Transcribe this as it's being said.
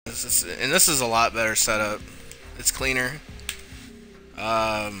This is a lot better setup. It's cleaner.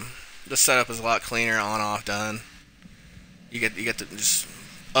 The setup is a lot cleaner, on off done. You get to just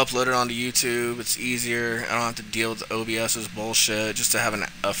upload it onto YouTube. It's easier. I don't have to deal with OBS's bullshit just to have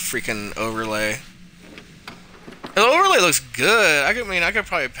a freaking overlay. The overlay looks good. I could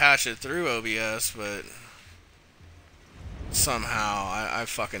probably patch it through OBS, but somehow I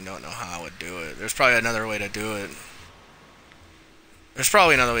fucking don't know how I would do it. There's probably another way to do it. There's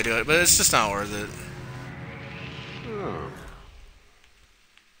probably another way to do it, but it's just not worth it.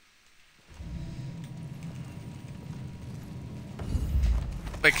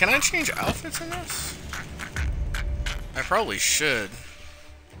 Wait, can I change outfits in this? I probably should.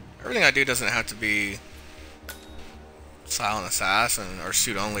 Everything I do doesn't have to be Silent Assassin, or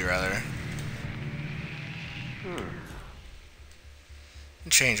suit only, rather.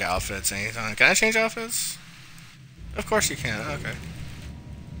 Change outfits anytime. Can I change outfits? Of course you can. Okay.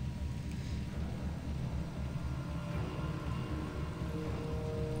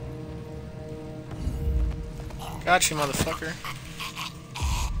 Got you, motherfucker.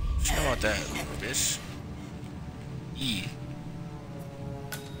 How about that, bitch? E.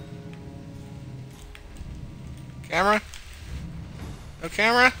 Camera? No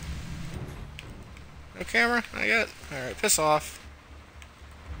camera? No camera? Not yet? Alright, piss off.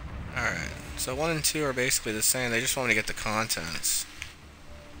 Alright, so 1 and 2 are basically the same. They just want me to get the contents.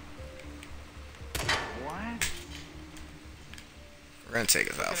 What? We're gonna take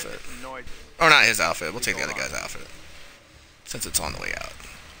his outfit. Or not his outfit, we'll take the other guy's outfit. Since it's on the way out.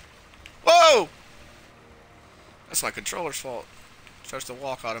 Whoa! That's my controller's fault. It starts to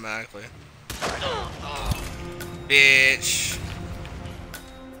walk automatically. Bitch.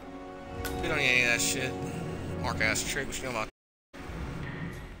 We don't need any of that shit. Mark ass trick, what you know about?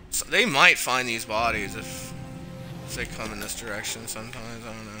 So they might find these bodies if they come in this direction sometimes,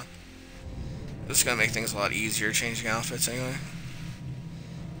 I don't know. This is gonna make things a lot easier changing outfits anyway.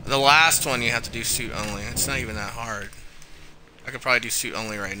 The last one you have to do suit only. It's not even that hard. I could probably do suit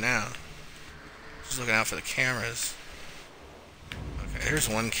only right now. Just looking out for the cameras. Okay, here's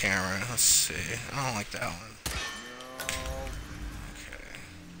one camera. Let's see. I don't like that one. Okay.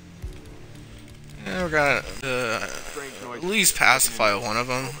 Yeah, we're gonna at least pacify one of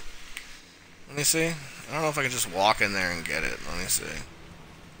them. Let me see. I don't know if I can just walk in there and get it. Let me see.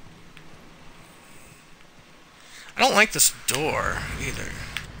 I don't like this door either.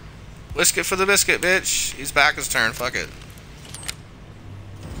 Whisk it for the biscuit, bitch. He's back his turn. Fuck it.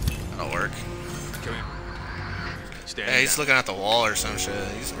 That'll work. Yeah, he's looking at the wall or some shit.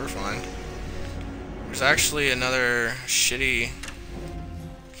 We're fine. There's actually another shitty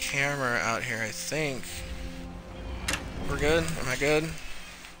camera out here, I think. We're good? Am I good?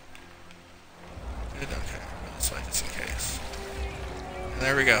 Good? Okay. Go this way just in case. And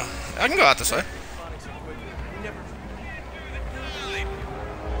there we go. I can go out this way.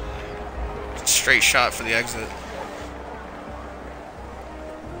 Straight shot for the exit.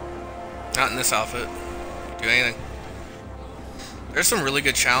 Not in this outfit. Do anything. There's some really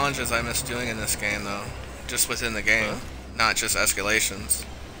good challenges I miss doing in this game, though. Just within the game. Not just escalations.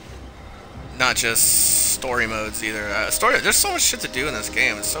 Not just story modes, either. There's so much shit to do in this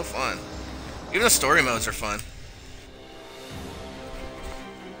game. It's so fun. Even the story modes are fun.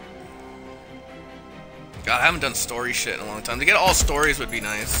 God, I haven't done story shit in a long time. To get all stories would be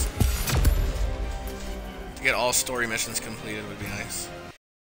nice. To get all story missions completed would be nice.